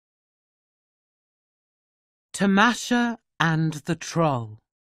Tamasha and the Troll.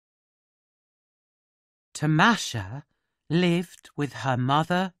 Tamasha lived with her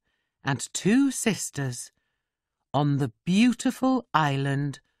mother and two sisters on the beautiful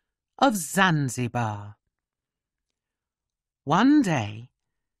island of Zanzibar. One day,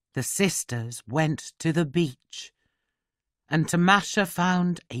 the sisters went to the beach, and Tamasha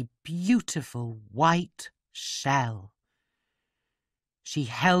found a beautiful white shell. She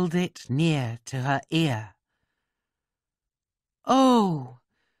held it near to her ear. "Oh,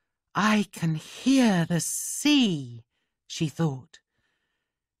 I can hear the sea," she thought.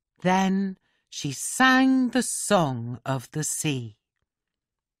 Then she sang the song of the sea.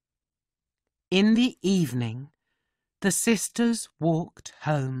 In the evening, the sisters walked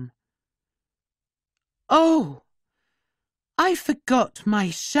home. "Oh, I forgot my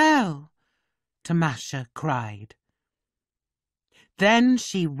shell," Tamasha cried. Then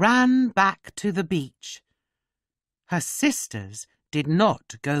she ran back to the beach. Her sisters did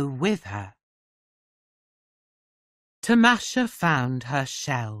not go with her. Tamasha found her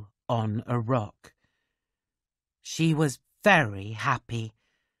shell on a rock. She was very happy,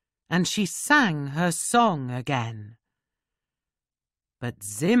 and she sang her song again. But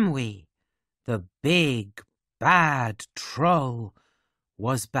Zimwi, the big, bad troll,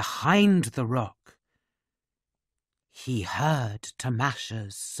 was behind the rock. He heard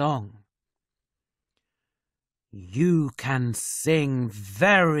Tamasha's song. "You can sing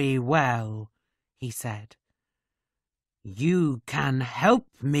very well," he said. "You can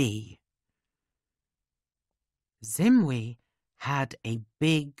help me." Zimwi had a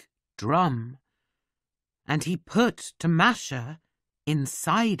big drum, and he put Tamasha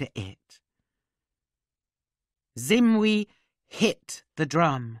inside it. Zimwi hit the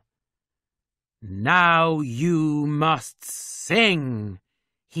drum. "Now you must sing,"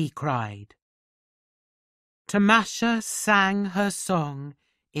 he cried. Tamasha sang her song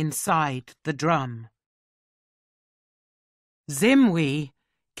inside the drum. Zimwi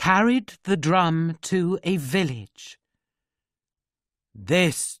carried the drum to a village.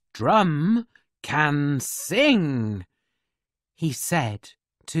 "This drum can sing," he said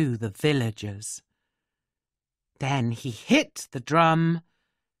to the villagers. Then he hit the drum,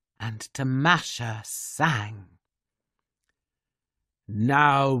 and Tamasha sang.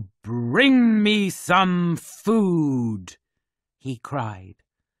 "Now bring me some food," he cried.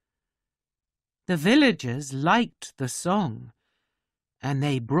 The villagers liked the song, and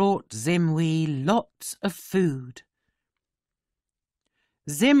they brought Zimwi lots of food.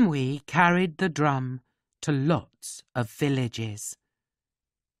 Zimwi carried the drum to lots of villages.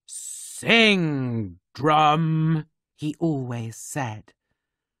 "Sing, drum," he always said.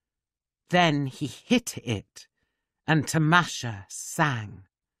 Then he hit it, and Tamasha sang.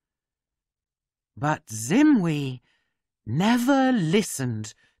 But Zimwi never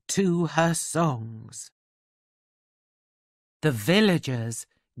listened to her songs. The villagers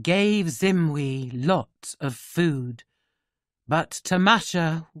gave Zimwi lots of food, but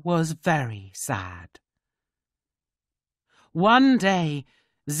Tamasha was very sad. One day,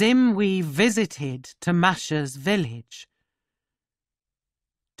 Zimwi visited Tamasha's village.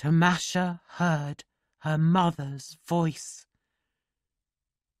 Tamasha heard her mother's voice.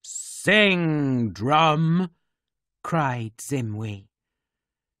 "Sing, drum," cried Zimwi.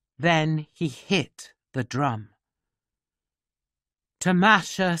 Then he hit the drum.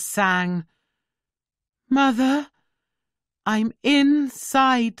 Tamasha sang, "Mother, I'm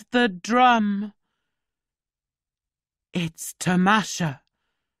inside the drum." "It's Tamasha,"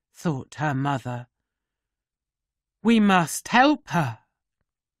 thought her mother. "We must help her."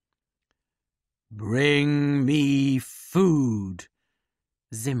 "Bring me food,"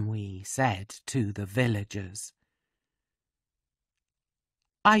 Zimwi said to the villagers.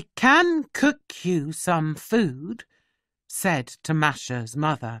 "I can cook you some food," said Tamasha's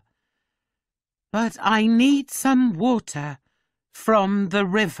mother, "but I need some water from the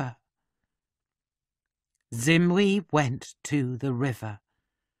river." Zimwi went to the river.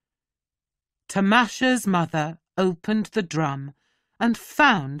 Tamasha's mother opened the drum and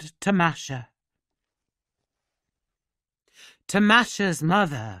found Tamasha. Tamasha's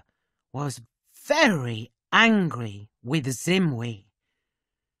mother was very angry with Zimwi.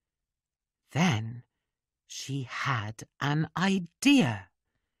 Then she had an idea.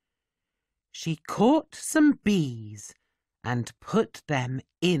 She caught some bees and put them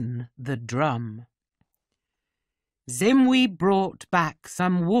in the drum. Zimwi brought back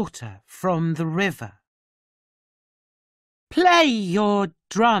some water from the river. "Play your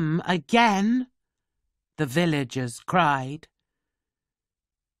drum again," the villagers cried.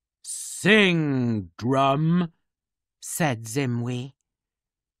 "Sing, drum," said Zimwi.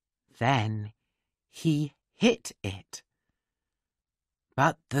 Then he hit it.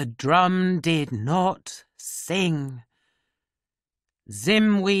 But the drum did not sing.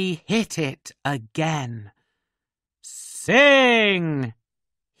 Zimwi hit it again. "Sing!"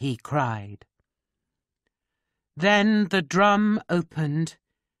 he cried. Then the drum opened,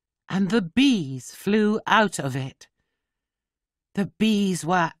 and the bees flew out of it. The bees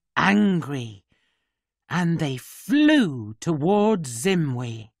were angry, and they flew towards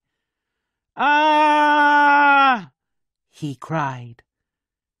Zimwi. "Ah!" he cried.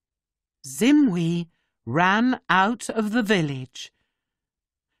 Zimwi ran out of the village.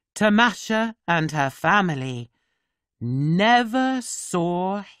 Tamasha and her family never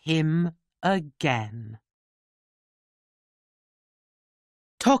saw him again.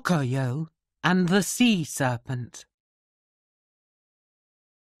 Tokoyo and the Sea Serpent.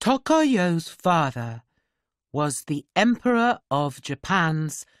 Tokoyo's father was the Emperor of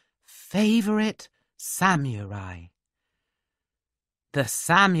Japan's favorite samurai. The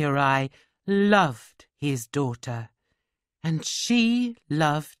samurai loved his daughter, and she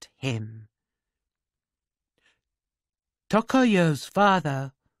loved him. Tokoyo's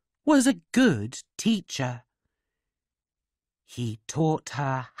father was a good teacher. He taught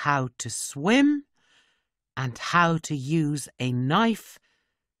her how to swim and how to use a knife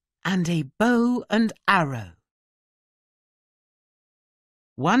and a bow and arrow.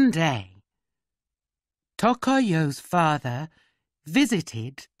 One day, Tokoyo's father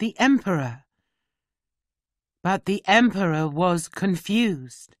visited the emperor. But the emperor was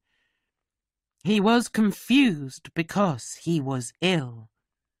confused. He was confused because he was ill.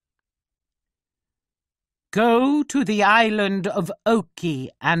 "Go to the island of Oki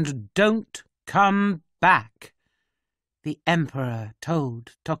and don't come back," the emperor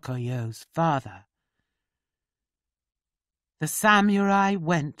told Tokoyo's father. The samurai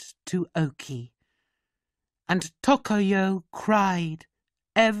went to Oki, and Tokoyo cried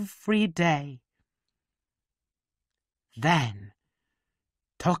every day. Then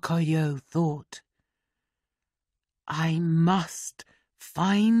Tokoyo thought, "I must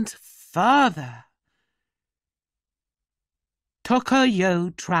find father." Tokoyo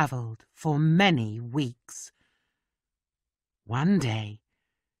travelled for many weeks. One day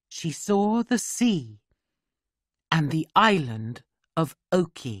she saw the sea and the island of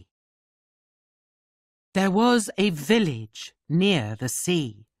Oki. There was a village near the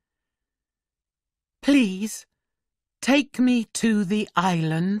sea. "Please, take me to the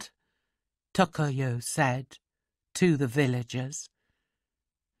island," Tokoyo said to the villagers.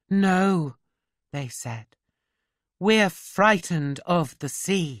 "No," they said, "we're frightened of the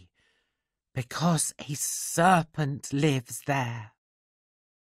sea because a serpent lives there."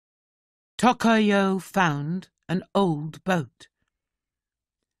 Tokoyo found an old boat.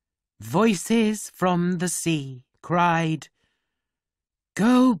 Voices from the sea cried,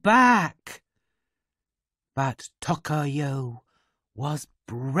 "Go back!" But Tokoyo was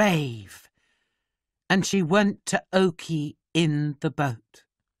brave, and she went to Oki in the boat.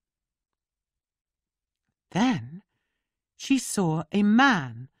 Then she saw a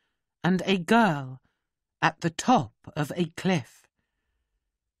man and a girl at the top of a cliff.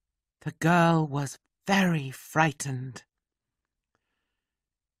 The girl was very frightened.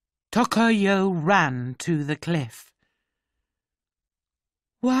 Tokoyo ran to the cliff.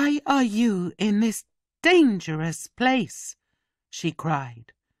 "Why are you in this dangerous place?" she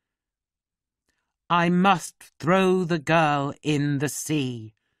cried. "I must throw the girl in the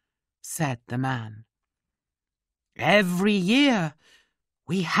sea," said the man. "Every year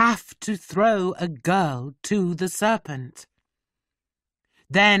we have to throw a girl to the serpent.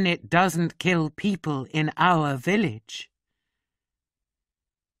 Then it doesn't kill people in our village."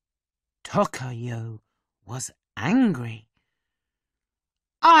 Tokoyo was angry.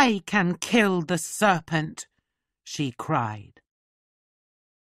 "I can kill the serpent," she cried.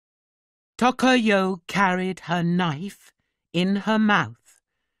 Tokoyo carried her knife in her mouth,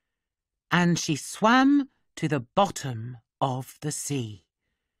 and she swam to the bottom of the sea.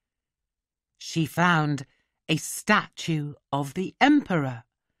 She found a statue of the emperor,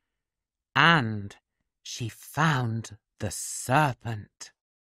 and she found the serpent.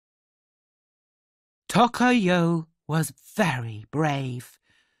 Tokoyo was very brave,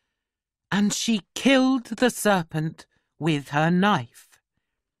 and she killed the serpent with her knife.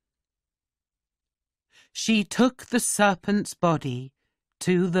 She took the serpent's body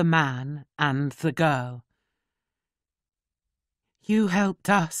to the man and the girl. "You helped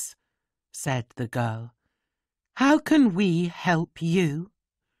us," said the girl. "How can we help you?"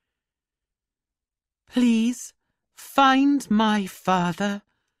 Please find my father,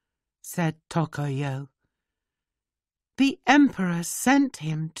 said Tokoyo. The Emperor sent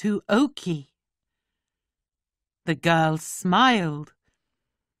him to Oki. The girl smiled.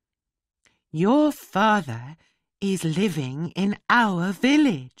 Your father is living in our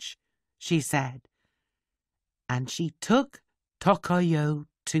village, she said, and she took Tokoyo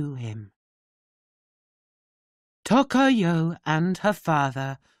to him. Tokoyo and her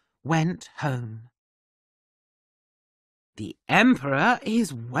father went home. The Emperor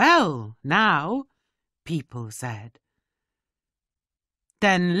is well now, people said.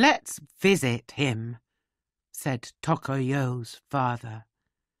 Then let's visit him, said Tokoyo's father.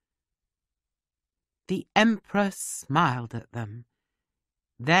 The Emperor smiled at them.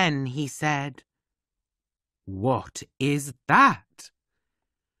 Then he said, What is that?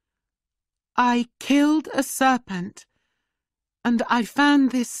 I killed a serpent, and I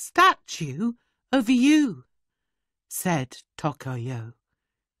found this statue of you, said Tokoyo.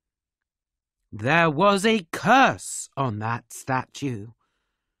 There was a curse on that statue.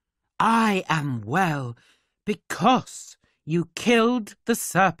 I am well because you killed the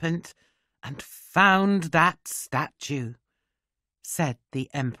serpent and found that statue, said the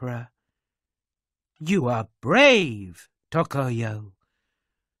Emperor. You are brave, Tokoyo.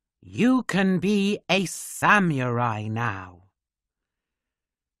 You can be a samurai now.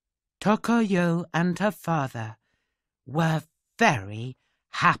 Tokoyo and her father were very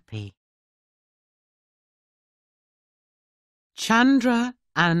happy. Chandra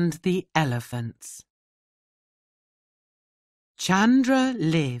and the Elephants. Chandra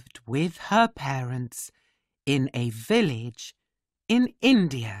lived with her parents in a village in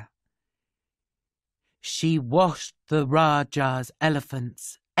India. She washed the Raja's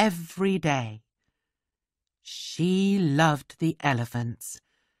elephants every day. She loved the elephants,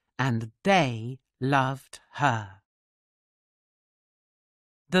 and they loved her.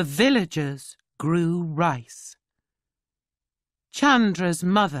 The villagers grew rice. Chandra's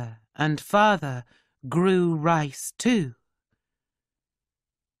mother and father grew rice too.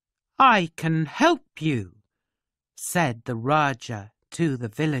 I can help you, said the Raja to the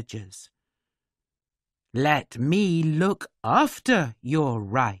villagers. Let me look after your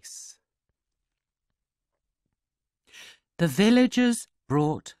rice. The villagers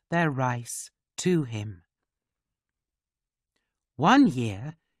brought their rice to him. One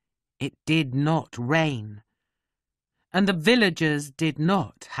year it did not rain, and the villagers did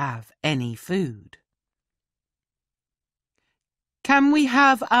not have any food. Can we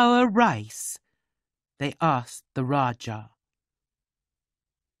have our rice? They asked the Raja.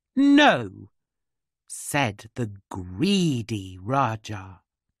 No, said the greedy Raja.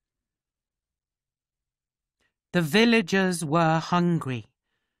 The villagers were hungry,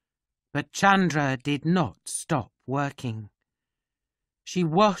 but Chandra did not stop working. She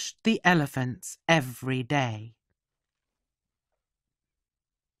washed the elephants every day.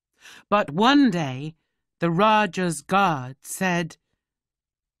 But one day, the Raja's guard said,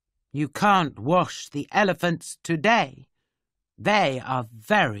 You can't wash the elephants today. They are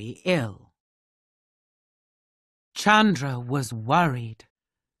very ill. Chandra was worried.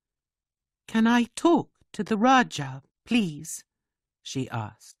 Can I talk to the Raja, please? She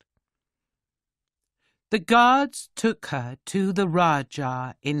asked. The guards took her to the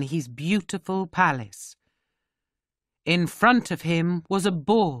Raja in his beautiful palace. In front of him was a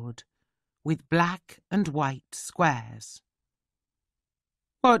board with black and white squares.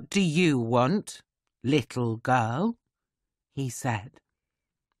 What do you want, little girl? He said.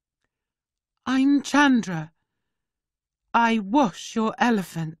 I'm Chandra. I wash your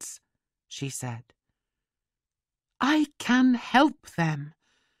elephants, she said. I can help them.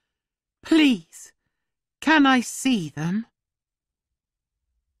 Please, can I see them?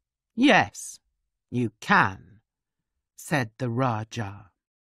 Yes, you can, said the Raja.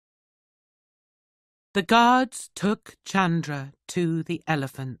 The guards took Chandra to the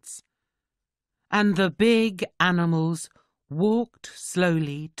elephants, and the big animals walked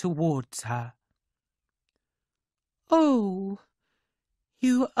slowly towards her. Oh,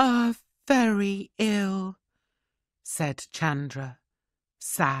 you are very ill, said Chandra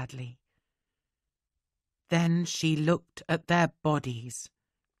sadly. Then she looked at their bodies.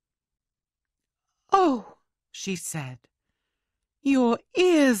 Oh, she said, your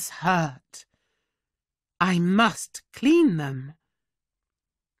ears hurt. I must clean them.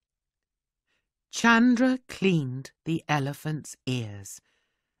 Chandra cleaned the elephant's ears,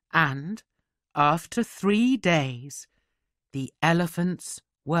 and after 3 days, the elephants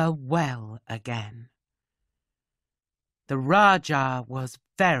were well again. The Raja was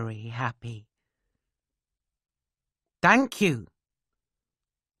very happy. Thank you.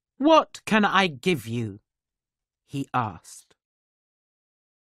 What can I give you? He asked.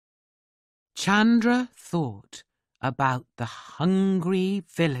 Chandra thought about the hungry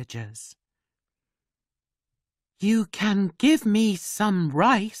villagers. You can give me some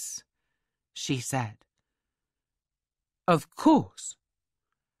rice, she said. Of course.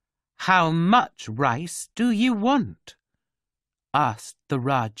 How much rice do you want? Asked the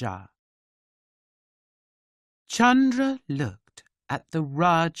Rajah. Chandra looked at the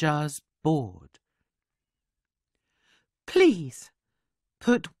Rajah's board. Please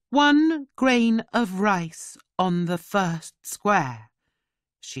put 1 grain of rice on the first square,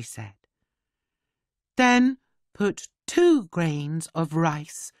 she said. Then put 2 grains of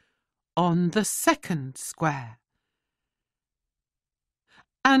rice on the second square.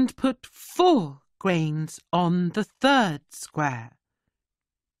 And put 4 grains on the third square.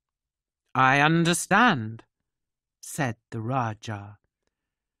 I understand, said the Rajah.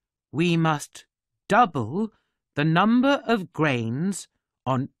 We must double the number of grains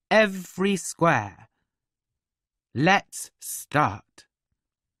on every square. Let's start.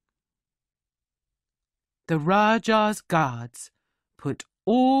 The Rajah's guards put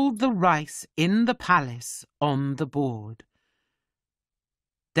all the rice in the palace on the board.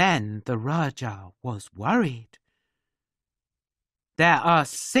 Then the Rajah was worried. There are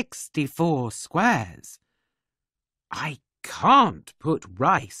 64 squares. I can't put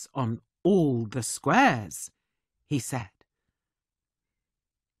rice on all the squares, he said.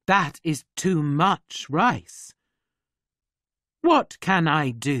 That is too much rice. What can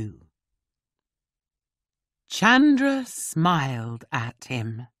I do? Chandra smiled at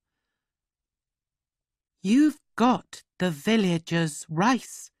him. You've got the villagers'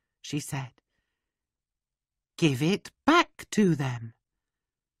 rice, she said. Give it back to them.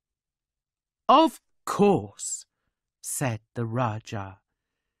 Of course, said the Rajah,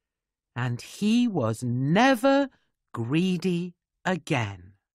 and he was never greedy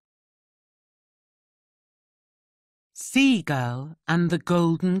again. Seagull and the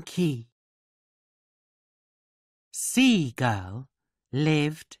Golden Key. Seagull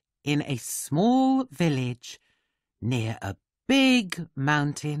lived in a small village near a big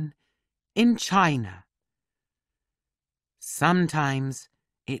mountain in China. Sometimes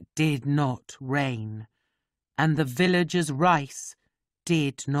it did not rain, and the villagers' rice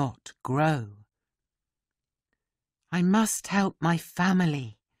did not grow. I must help my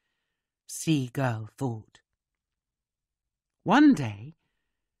family, Seagull thought. One day,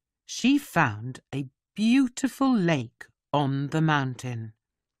 she found a beautiful lake on the mountain.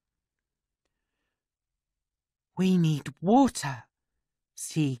 We need water,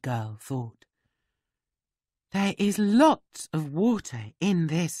 Seagull thought. There is lots of water in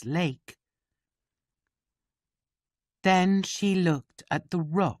this lake. Then she looked at the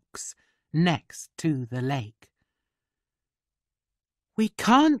rocks next to the lake. We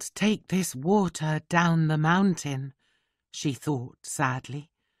can't take this water down the mountain, she thought sadly.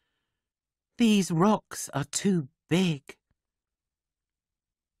 These rocks are too big.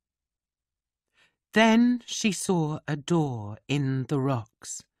 Then she saw a door in the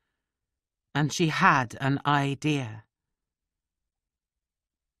rocks, and she had an idea.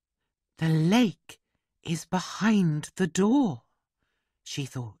 The lake is behind the door, she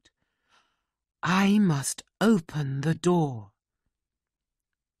thought. I must open the door.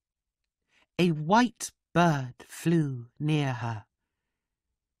 A white bird flew near her.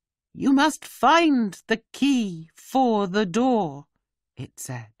 You must find the key for the door, it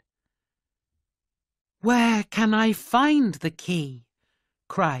said. Where can I find the key?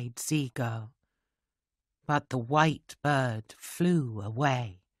 Cried Seagull. But the white bird flew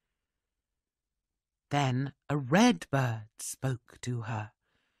away. Then a red bird spoke to her.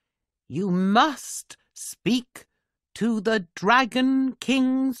 You must speak to the Dragon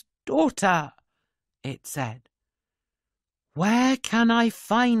King's daughter, it said. Where can I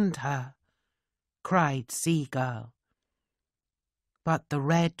find her? Cried Seagull. But the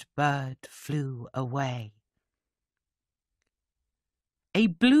red bird flew away. A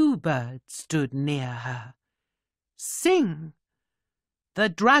bluebird stood near her. Sing! The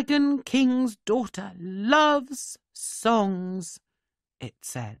Dragon King's daughter loves songs, it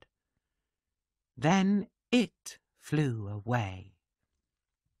said. Then it flew away.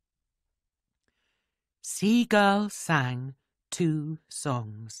 Seagull sang 2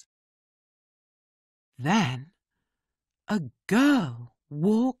 songs. Then a girl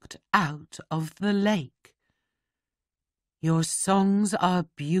walked out of the lake. Your songs are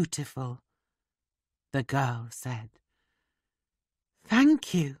beautiful, the girl said.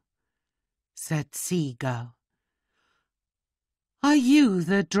 Thank you, said Seagull. "Are you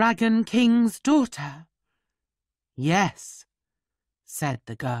the Dragon King's daughter?" "Yes," said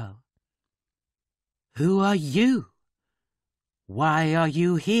the girl. "Who are you? Why are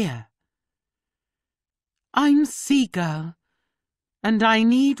you here?" "I'm Seagull, and I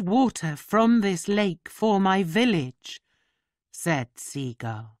need water from this lake for my village," said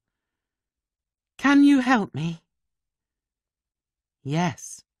Seagull. "Can you help me?"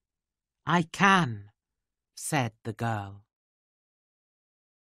 "Yes, I can," said the girl.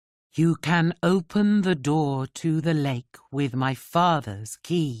 "You can open the door to the lake with my father's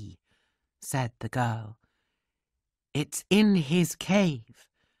key," said the girl. "It's in his cave,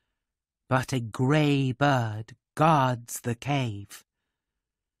 but a grey bird guards the cave."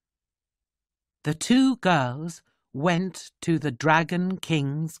 The two girls went to the Dragon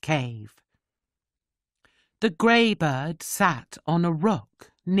King's cave. The grey bird sat on a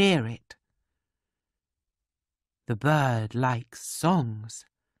rock near it. "The bird likes songs,"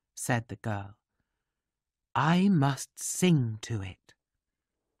 said the girl. "I must sing to it."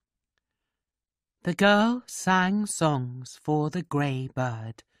 The girl sang songs for the grey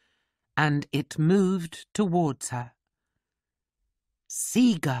bird, and it moved towards her.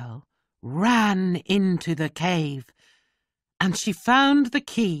 Seagull ran into the cave, and she found the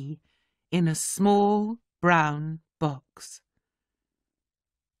key in a small brown box.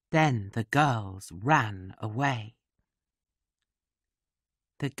 Then the girls ran away.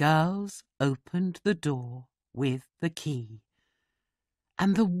 The girls opened the door with the key,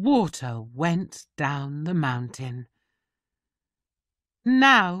 and the water went down the mountain.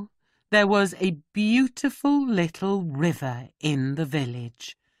 Now there was a beautiful little river in the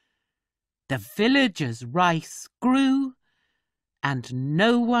village. The villagers' rice grew, and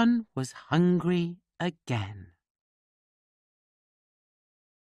no one was hungry again.